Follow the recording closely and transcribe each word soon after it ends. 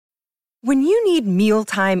When you need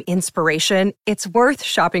mealtime inspiration, it's worth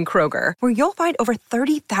shopping Kroger, where you'll find over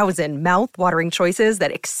 30,000 mouth-watering choices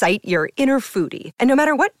that excite your inner foodie. And no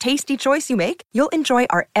matter what tasty choice you make, you'll enjoy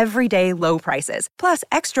our everyday low prices, plus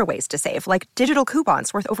extra ways to save, like digital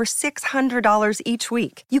coupons worth over $600 each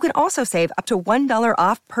week. You can also save up to $1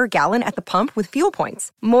 off per gallon at the pump with fuel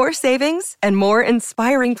points. More savings and more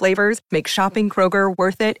inspiring flavors make shopping Kroger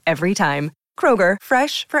worth it every time. Kroger,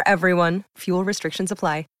 fresh for everyone. Fuel restrictions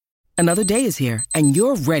apply. Another day is here, and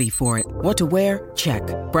you're ready for it. What to wear? Check.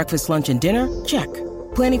 Breakfast, lunch, and dinner? Check.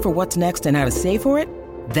 Planning for what's next and how to save for it?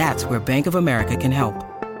 That's where Bank of America can help.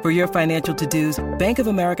 For your financial to-dos, Bank of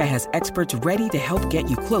America has experts ready to help get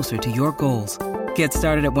you closer to your goals. Get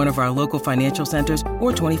started at one of our local financial centers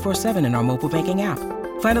or 24/7 in our mobile banking app.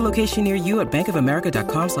 Find a location near you at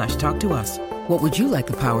bankofamerica.com/talktous. What would you like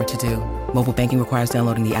the power to do? Mobile banking requires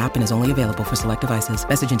downloading the app and is only available for select devices.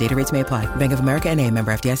 Message and data rates may apply. Bank of America N.A.,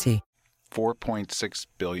 member FDIC. 4.6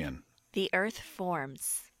 billion. The Earth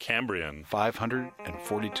forms. Cambrian.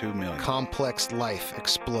 542 million. Complex life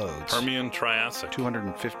explodes. Permian Triassic.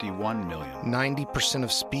 251 million. 90%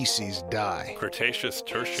 of species die. Cretaceous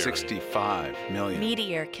Tertiary. 65 million.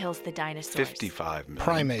 Meteor kills the dinosaurs. 55 million.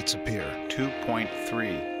 Primates appear.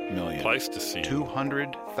 2.3 million. Pleistocene.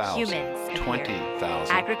 200,000. Humans.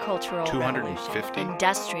 20,000. Agricultural 250. revolution.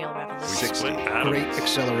 Industrial revolution. 60. Split atoms. Great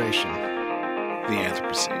acceleration. The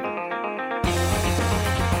Anthropocene.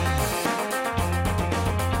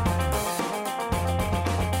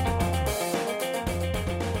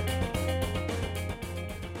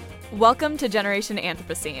 Welcome to Generation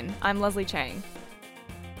Anthropocene. I'm Leslie Chang.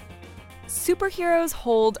 Superheroes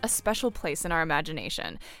hold a special place in our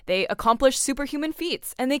imagination. They accomplish superhuman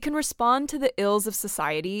feats, and they can respond to the ills of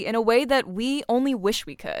society in a way that we only wish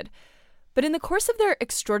we could. But in the course of their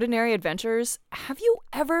extraordinary adventures, have you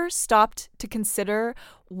ever stopped to consider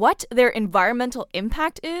what their environmental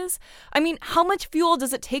impact is? I mean, how much fuel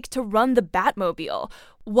does it take to run the Batmobile?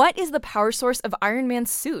 What is the power source of Iron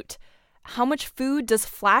Man's suit? How much food does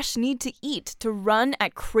Flash need to eat to run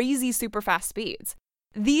at crazy super fast speeds?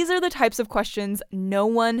 These are the types of questions no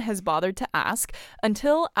one has bothered to ask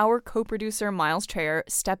until our co-producer Miles Trayer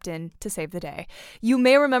stepped in to save the day. You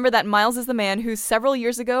may remember that Miles is the man who several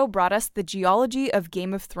years ago brought us the geology of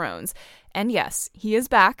Game of Thrones. And yes, he is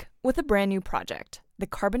back with a brand new project, the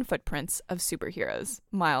carbon footprints of superheroes.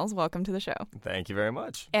 Miles, welcome to the show. Thank you very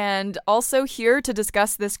much. And also here to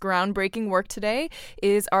discuss this groundbreaking work today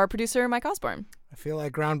is our producer, Mike Osborne. I feel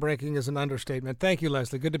like groundbreaking is an understatement. Thank you,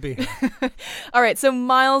 Leslie. Good to be here. All right. So,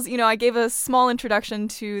 Miles, I gave a small introduction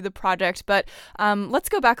to the project, but let's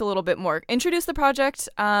go back a little bit more. Introduce the project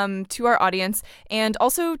to our audience and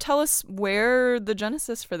also tell us where the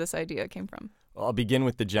genesis for this idea came from. Well, I'll begin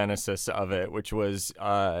with the genesis of it, which was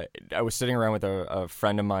I was sitting around with a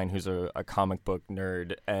friend of mine who's a comic book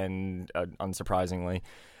nerd, and unsurprisingly,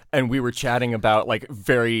 and we were chatting about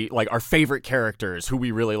our favorite characters who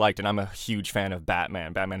we really liked, and I'm a huge fan of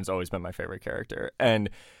Batman. Batman's always been my favorite character. And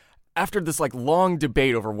after this long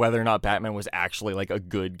debate over whether or not Batman was actually a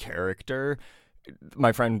good character,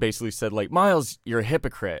 my friend basically said Miles, you're a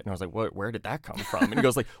hypocrite. And I was like, what? Where did that come from? And he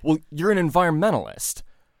goes well, you're an environmentalist.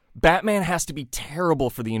 Batman has to be terrible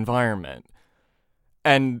for the environment.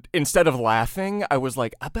 And instead of laughing, I was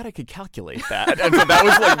like, I bet I could calculate that. And so that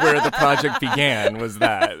was where the project began, was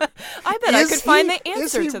that. I bet I could find the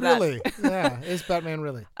answer to that. Really? Yeah, is Batman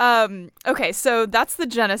really? Okay, so that's the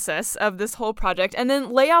genesis of this whole project. And then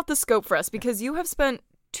lay out the scope for us, because you have spent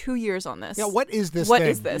 2 years on this. Yeah, what is this What thing?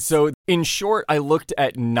 is this? So in short, I looked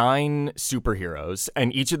at 9 superheroes,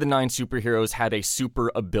 and each of the 9 superheroes had a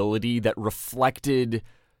super ability that reflected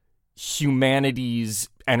humanity's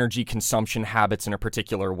energy consumption habits in a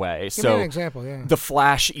particular way. Give me an example, yeah. The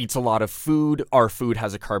Flash eats a lot of food. Our food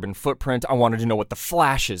has a carbon footprint. I wanted to know what the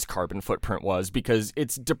Flash's carbon footprint was, because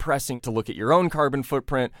it's depressing to look at your own carbon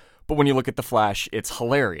footprint, but when you look at the Flash, it's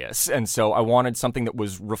hilarious. And so I wanted something that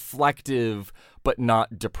was reflective but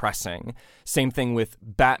not depressing. Same thing with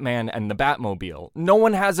Batman and the Batmobile. No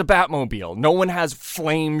one has a Batmobile. No one has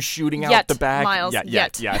flames shooting out the back. Miles,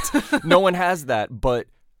 yet. No one has that, but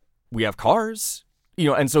we have cars.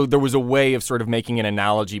 And so there was a way of sort of making an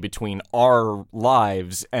analogy between our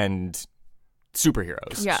lives and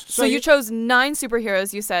superheroes. Yeah. So you chose 9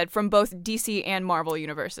 superheroes, you said, from both DC and Marvel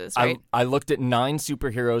universes, right? I looked at 9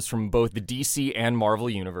 superheroes from both the DC and Marvel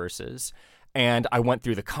universes, And I went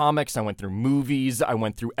through the comics, I went through movies, I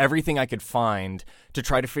went through everything I could find to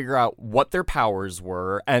try to figure out what their powers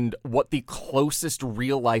were and what the closest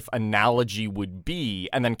real-life analogy would be,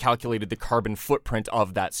 and then calculated the carbon footprint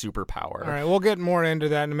of that superpower. All right, we'll get more into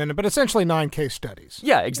that in a minute, but essentially 9 case studies.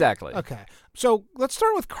 Yeah, exactly. Okay. So let's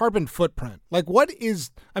start with carbon footprint. Like, what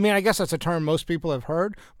is, I mean, I guess that's a term most people have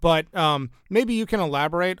heard, but maybe you can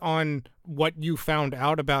elaborate on what you found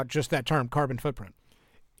out about just that term, carbon footprint.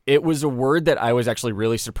 It was a word that I was actually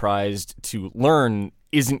really surprised to learn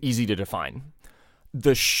isn't easy to define.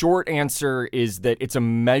 The short answer is that it's a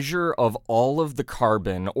measure of all of the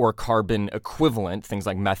carbon or carbon equivalent, things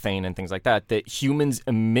like methane and things like that humans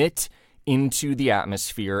emit into the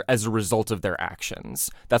atmosphere as a result of their actions.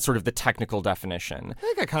 That's sort of the technical definition. I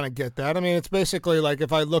think I kind of get that. I mean, it's basically like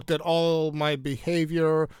if I looked at all my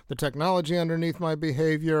behavior, the technology underneath my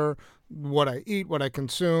behavior, what I eat, what I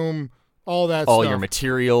consume, all that all stuff. Your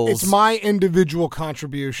materials. It's my individual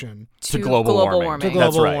contribution to global warming. To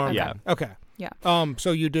global That's right, warming. yeah. Okay. Yeah.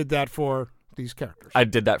 So you did that for these characters. I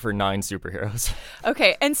did that for 9 superheroes.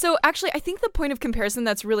 Okay, and so actually I think the point of comparison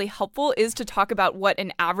that's really helpful is to talk about what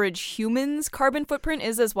an average human's carbon footprint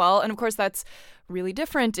is as well. And of course that's really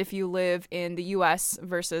different if you live in the US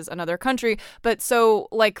versus another country. But so,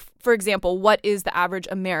 like, for example, what is the average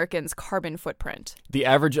American's carbon footprint? The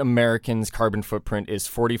average American's carbon footprint is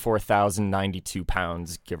 44,092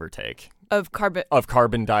 pounds, give or take. Of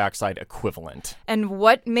carbon dioxide equivalent. And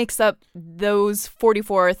what makes up those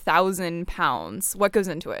 44,000 pounds? What goes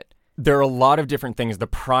into it? There are a lot of different things. The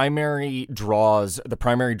primary drivers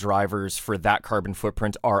for that carbon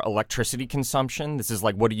footprint are electricity consumption. This is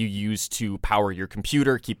like, what do you use to power your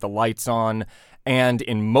computer, keep the lights on, and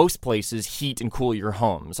in most places, heat and cool your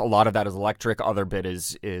homes. A lot of that is electric. Other bit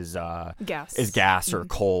is gas. Is gas or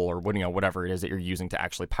coal or whatever it is that you're using to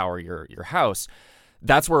actually power your house.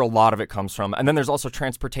 That's where a lot of it comes from. And then there's also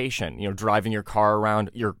transportation, driving your car around.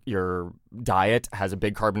 Your diet has a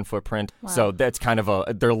big carbon footprint. Wow. So that's kind of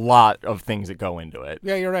there are a lot of things that go into it.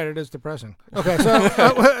 Yeah, you're right. It is depressing. Okay,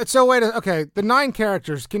 so okay, the 9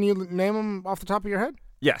 characters, can you name them off the top of your head?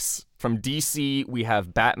 Yes. From DC, we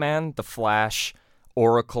have Batman, The Flash,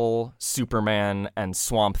 Oracle, Superman, and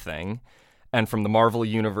Swamp Thing. And from the Marvel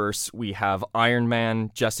Universe, we have Iron Man,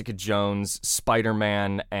 Jessica Jones,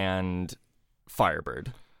 Spider-Man, and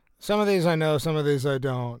Firebird. Some of these I know, some of these I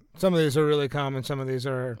don't. Some of these are really common, some of these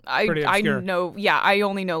are pretty obscure. I know, I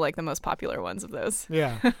only know like the most popular ones of those.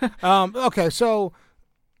 Yeah. Okay, so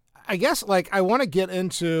I guess I want to get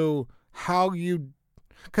into how you,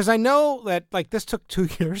 because I know that this took 2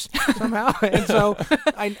 years somehow, and so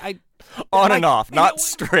I on and off, not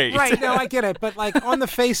straight. Right, no, I get it, but on the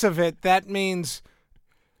face of it, that means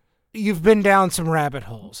you've been down some rabbit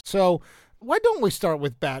holes. So why don't we start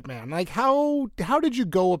with Batman? How did you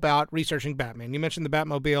go about researching Batman? You mentioned the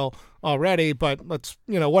Batmobile already, but let's,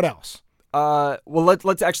 what else? Well,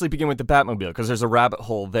 let's actually begin with the Batmobile, because there's a rabbit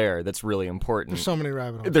hole there that's really important. There's so many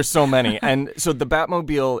rabbit holes. There's so many. And so the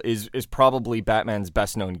Batmobile is probably Batman's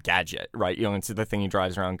best-known gadget, right? It's the thing he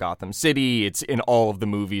drives around Gotham City. It's in all of the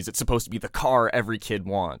movies. It's supposed to be the car every kid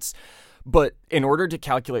wants. But in order to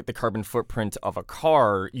calculate the carbon footprint of a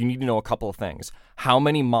car, you need to know a couple of things. How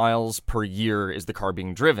many miles per year is the car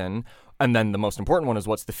being driven? And then the most important one is,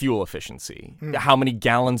 what's the fuel efficiency? How many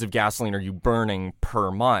gallons of gasoline are you burning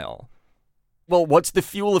per mile? Well, what's the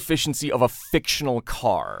fuel efficiency of a fictional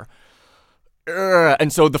car?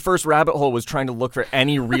 And so the first rabbit hole was trying to look for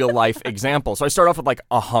any real-life example. So I started off with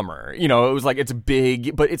a Hummer. It was it's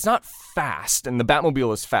big, but it's not fast, and the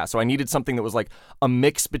Batmobile is fast. So I needed something that was a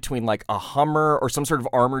mix between a Hummer or some sort of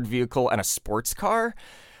armored vehicle and a sports car.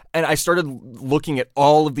 And I started looking at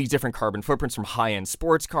all of these different carbon footprints, from high-end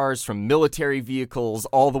sports cars, from military vehicles,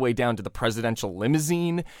 all the way down to the presidential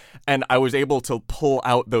limousine. And I was able to pull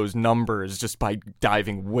out those numbers just by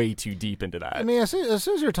diving way too deep into that. I mean, as soon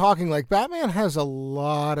as you're talking, Batman has a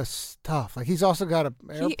lot of stuff. He's also got an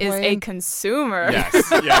airplane. He is a consumer.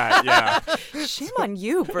 Yes, yeah. Shame on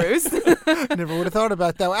you, Bruce. Never would have thought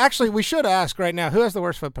about that. Actually, we should ask right now, who has the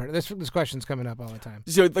worst footprint? This question's coming up all the time.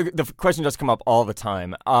 So the question does come up all the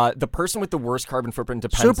time. The person with the worst carbon footprint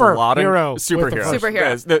depends a lot on superhero.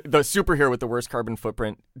 Yes, the superhero with the worst carbon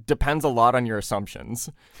footprint depends a lot on your assumptions.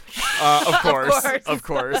 Of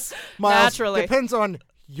course. Miles, naturally depends on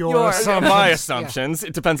your assumptions. My assumptions. Yeah.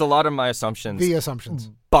 It depends a lot on my assumptions. The assumptions.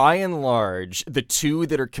 By and large, the 2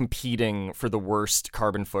 that are competing for the worst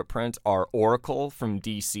carbon footprint are Oracle from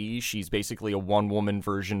DC. She's basically a one-woman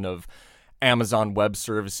version of Amazon Web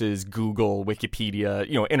Services, Google, Wikipedia,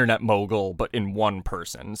 internet mogul, but in one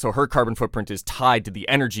person. So her carbon footprint is tied to the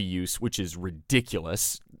energy use, which is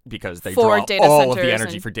ridiculous. because they For draw data all of the centers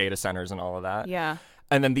energy and- for data centers and all of that. Yeah.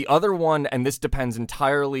 And then the other one, and this depends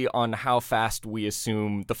entirely on how fast we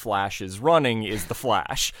assume the Flash is running, is the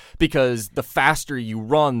Flash. Because the faster you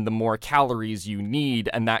run, the more calories you need,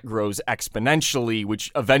 and that grows exponentially,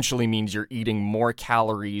 which eventually means you're eating more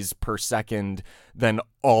calories per second than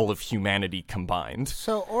all of humanity combined.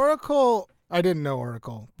 So Oracle, I didn't know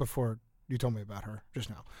Oracle before you told me about her just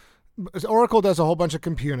now. Oracle does a whole bunch of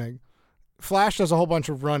computing. Flash does a whole bunch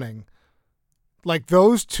of running. Like,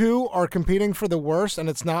 those two are competing for the worst, and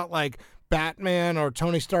it's not like Batman or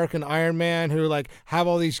Tony Stark and Iron Man who, like, have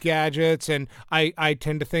all these gadgets, and I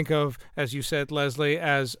tend to think of, as you said, Leslie,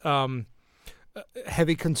 as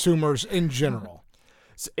heavy consumers in general.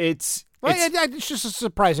 It's just a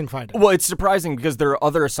surprising finding. Well, it's surprising because there are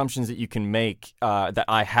other assumptions that you can make that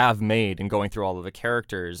I have made in going through all of the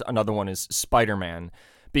characters. Another one is Spider-Man,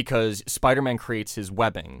 because Spider-Man creates his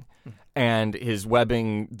webbing, and his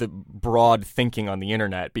webbing, the broad thinking on the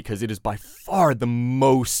internet, because it is by far the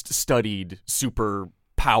most studied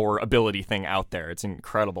superpower ability thing out there. It's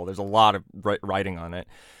incredible. There's a lot of writing on it.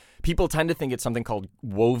 People tend to think it's something called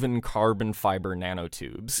woven carbon fiber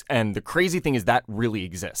nanotubes, and the crazy thing is that really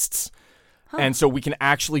exists. And so we can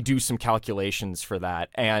actually do some calculations for that,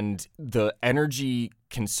 and the energy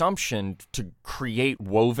consumption to create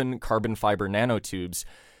woven carbon fiber nanotubes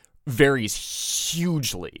varies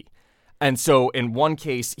hugely. And so in one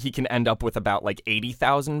case, he can end up with about like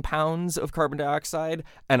 80,000 pounds of carbon dioxide.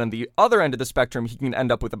 And on the other end of the spectrum, he can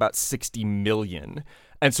end up with about 60 million.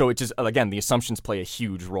 And so it just, again, the assumptions play a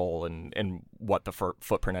huge role in what the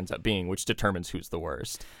footprint ends up being, which determines who's the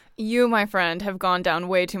worst. You, my friend, have gone down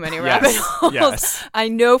way too many rabbit holes. Yes. I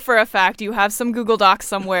know for a fact you have some Google Docs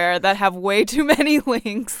somewhere that have way too many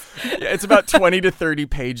links. Yeah, it's about 20 to 30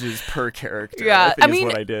 pages per character. Yeah, I mean,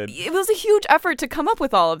 is what I did. It was a huge effort to come up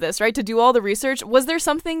with all of this, right? To do all the research. Was there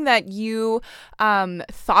something that you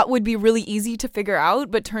thought would be really easy to figure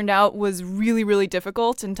out, but turned out was really, really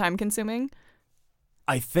difficult and time-consuming?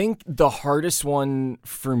 I think the hardest one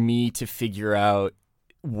for me to figure out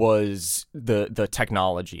was the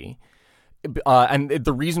technology. And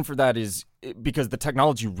the reason for that is because the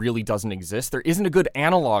technology really doesn't exist. There isn't a good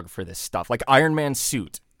analog for this stuff. Like Iron Man's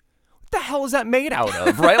suit. What the hell is that made out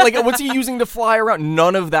of, right? Like, what's he using to fly around?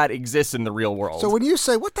 None of that exists in the real world. So when you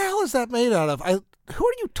say, what the hell is that made out of? Who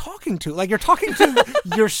are you talking to? Like, you're talking to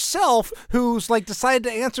yourself, who's like decided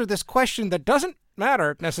to answer this question that doesn't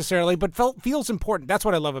matter necessarily, but feels important. That's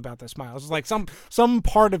what I love about this, Miles. It's like some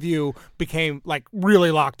part of you became like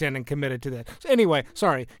really locked in and committed to that. So anyway,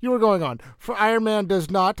 sorry, you were going on. For Iron Man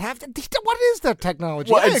does not have to. What is that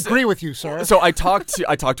technology? Well, I agree with you, sir. So I talked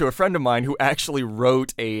to a friend of mine who actually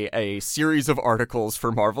wrote a series of articles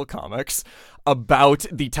for Marvel Comics about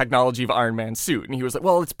the technology of Iron Man's suit, and he was like,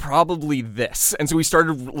 "Well, it's probably this." And so we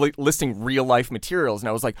started listing real life materials, and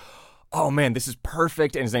I was like, oh man, this is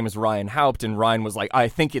perfect. And his name is Ryan Haupt. And Ryan was like, I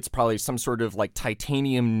think it's probably some sort of like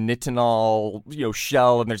titanium nitinol,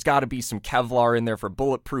 shell. And there's got to be some Kevlar in there for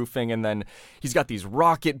bulletproofing. And then he's got these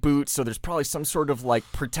rocket boots. So there's probably some sort of like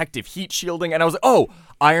protective heat shielding. And I was like, oh,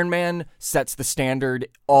 Iron Man sets the standard.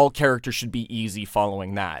 All characters should be easy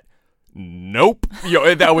following that. Nope.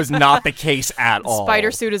 That was not the case at all.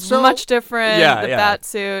 Spider suit is much different. Yeah, the bat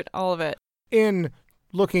suit, all of it. In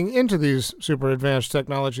looking into these super advanced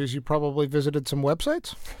technologies, you probably visited some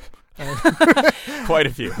websites? Quite a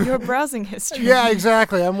few. Your browsing history. Yeah,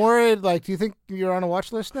 exactly. I'm worried. Like, do you think you're on a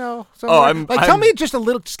watch list now? Somewhere? Tell me just a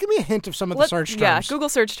little. Just give me a hint of some of the search terms. Yeah, Google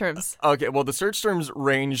search terms. Okay, well, the search terms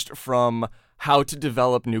ranged from how to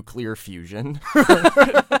develop nuclear fusion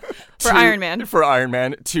For Iron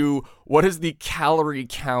Man to what is the calorie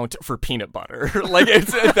count for peanut butter. Like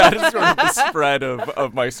that is sort of the spread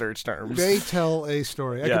of my search terms. They tell a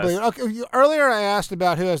story. I Yes. can believe it. Okay, earlier I asked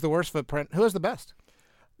about who has the worst footprint. Who has the best?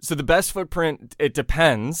 So the best footprint, it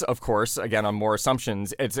depends, of course, again, on more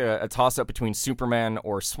assumptions. It's a toss-up between Superman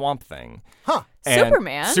or Swamp Thing. Huh.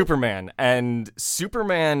 Superman? And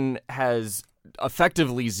Superman has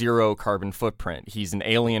effectively zero carbon footprint. He's an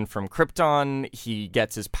alien from Krypton. He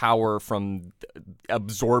gets his power from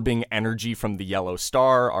absorbing energy from the yellow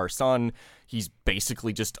star, our sun. He's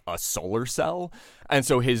basically just a solar cell. And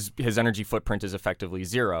so his energy footprint is effectively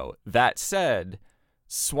zero. That said,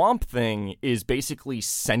 Swamp Thing is basically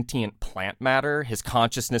sentient plant matter. His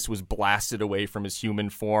consciousness was blasted away from his human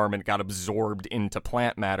form and got absorbed into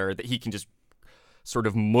plant matter that he can just sort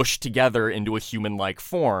of mush together into a human-like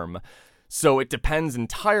form. So it depends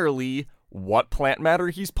entirely what plant matter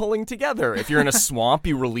he's pulling together. If you're in a swamp,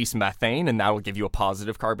 you release methane, and that'll give you a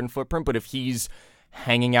positive carbon footprint. But if he's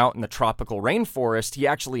hanging out in the tropical rainforest, he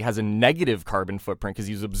actually has a negative carbon footprint because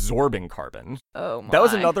he's absorbing carbon. Oh my. That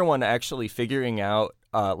was another one, actually, figuring out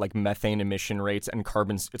like methane emission rates and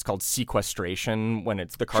carbon. It's called sequestration, when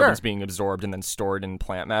it's the carbon's being absorbed and then stored in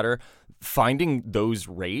plant matter. Finding those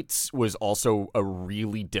rates was also a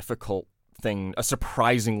really difficult thing, a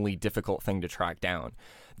surprisingly difficult thing to track down.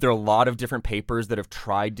 There are a lot of different papers that have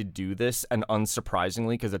tried to do this, and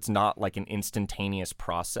unsurprisingly, because it's not like an instantaneous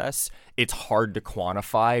process, it's hard to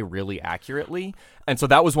quantify really accurately. And so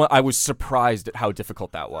that was one I was surprised at how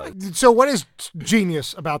difficult that was. So what is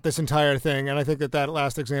genius about this entire thing, and I think that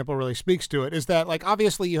last example really speaks to it, is that, like,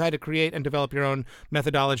 obviously you had to create and develop your own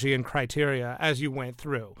methodology and criteria as you went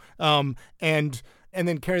through, and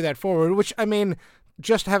then carry that forward, which, I mean,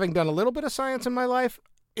 just having done a little bit of science in my life,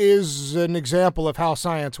 is an example of how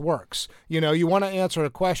science works. You know, you want to answer a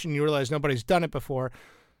question, you realize nobody's done it before,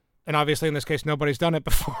 and obviously in this case nobody's done it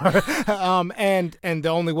before. And the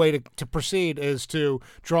only way to proceed is to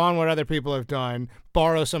draw on what other people have done,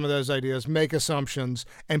 borrow some of those ideas, make assumptions,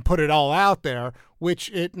 and put it all out there, which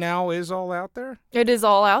it now is all out there. It is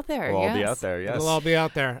all out there. It'll yes. all be out there, yes. It'll all be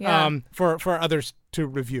out there for others to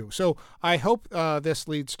review. So I hope this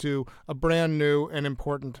leads to a brand new and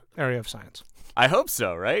important area of science. I hope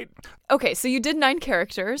so, right? Okay, so you did 9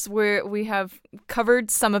 characters. We have covered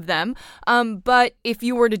some of them. But if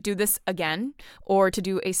you were to do this again, or to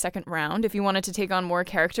do a second round, if you wanted to take on more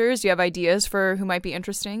characters, do you have ideas for who might be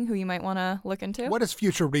interesting, who you might want to look into? What does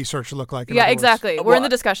future research look like? Yeah, exactly. We're in the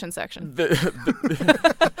discussion section.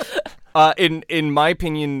 In my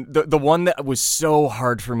opinion, the one that was so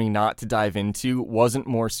hard for me not to dive into wasn't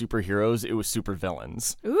more superheroes, it was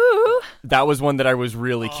supervillains. Ooh. That was one that I was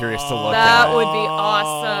really curious to look That at. would be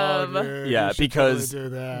awesome. Dude, Yeah, because totally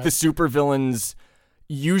do that. the supervillains,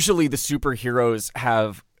 usually the superheroes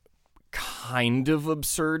have kind of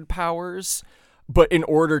absurd powers, but in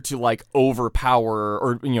order to like overpower,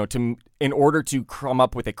 or in order to come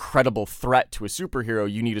up with a credible threat to a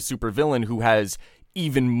superhero, you need a supervillain who has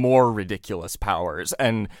even more ridiculous powers.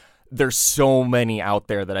 And there's so many out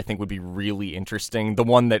there that I think would be really interesting. The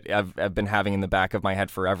one that I've been having in the back of my head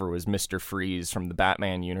forever was Mr. Freeze from the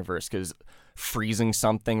Batman universe, because freezing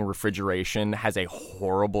something, refrigeration, has a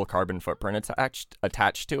horrible carbon footprint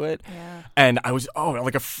attached to it. Yeah. And I was,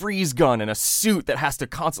 like a freeze gun and a suit that has to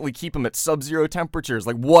constantly keep him at sub-zero temperatures.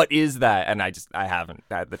 Like, what is that? And I haven't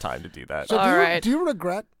had the time to do that. So do you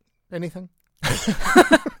regret anything?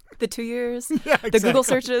 The 2 years, Yeah, the Google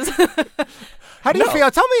searches. How do you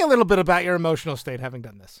feel? Tell me a little bit about your emotional state having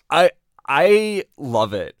done this. I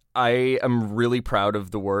love it. I am really proud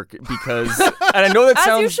of the work because, and I know that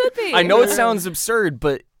sounds, you should be. I know it sounds absurd,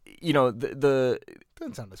 but the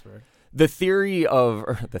Doesn't sound absurd.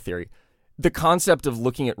 The concept of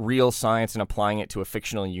looking at real science and applying it to a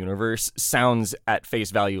fictional universe sounds at face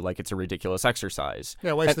value like it's a ridiculous exercise.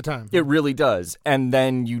 Yeah, waste of time. It really does. And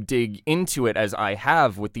then you dig into it, as I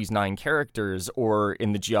have with these 9 characters, or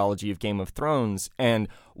in the geology of Game of Thrones, and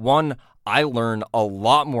I learn a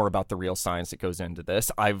lot more about the real science that goes into this.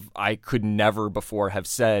 I could never before have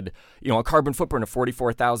said, a carbon footprint of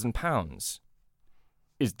 44,000 pounds.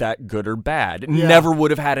 Is that good or bad? Yeah. Never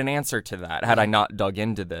would have had an answer to that had I not dug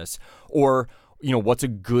into this. Or, what's a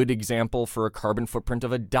good example for a carbon footprint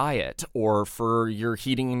of a diet, or for your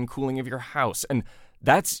heating and cooling of your house? And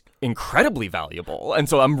that's incredibly valuable. And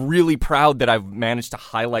so I'm really proud that I've managed to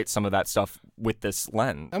highlight some of that stuff with this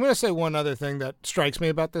lens. I'm going to say one other thing that strikes me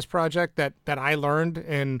about this project that I learned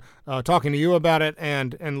in talking to you about it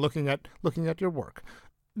and looking at your work.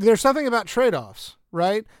 There's something about trade-offs,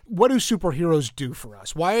 right? What do superheroes do for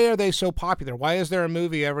us? Why are they so popular? Why is there a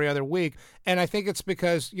movie every other week? And I think it's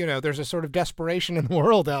because, there's a sort of desperation in the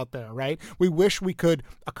world out there, right? We wish we could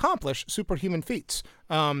accomplish superhuman feats.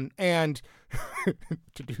 And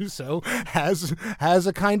to do so has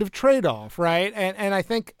a kind of trade-off, right? And I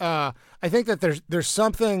think that there's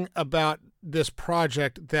something about this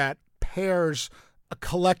project that pairs a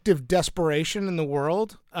collective desperation in the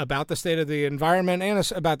world about the state of the environment and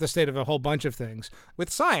about the state of a whole bunch of things with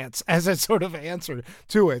science as a sort of answer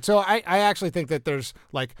to it. So I actually think that there's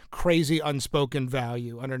like crazy unspoken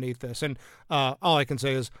value underneath this. And all I can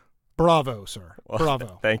say is bravo, sir.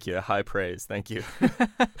 Bravo. Thank you. High praise. Thank you.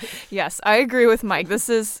 Yes, I agree with Mike. This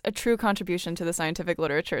is a true contribution to the scientific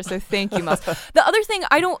literature, so thank you, Miles. The other thing,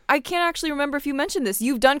 I can't actually remember if you mentioned this.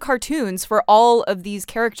 You've done cartoons for all of these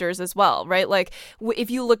characters as well, right? Like, if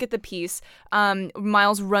you look at the piece,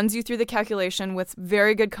 Miles runs you through the calculation with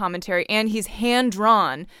very good commentary, and he's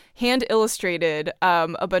hand-drawn, hand-illustrated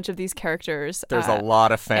a bunch of these characters. There's a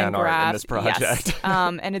lot of fan and art in graph. this project. Yes,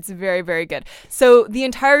 and it's very, very good. So the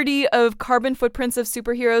entirety of carbon footprints of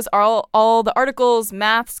superheroes, all the articles,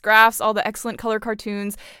 maths, graphs, all the excellent color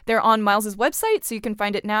cartoons. They're on Miles's website, so you can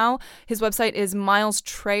find it now. His website is Miles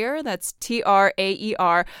Traer. That's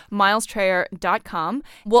Traer, milestraer.com.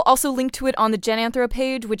 We'll also link to it on the Gen Anthro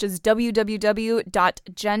page, which is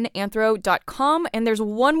www.genanthro.com. And there's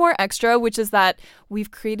one more extra, which is that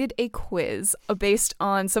we've created a quiz based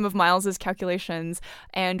on some of Miles's calculations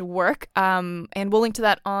and work. And we'll link to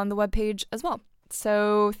that on the webpage as well.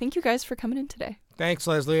 So thank you guys for coming in today. Thanks,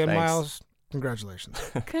 Leslie and Thanks. Miles.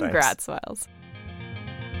 Congratulations. Congrats, Miles.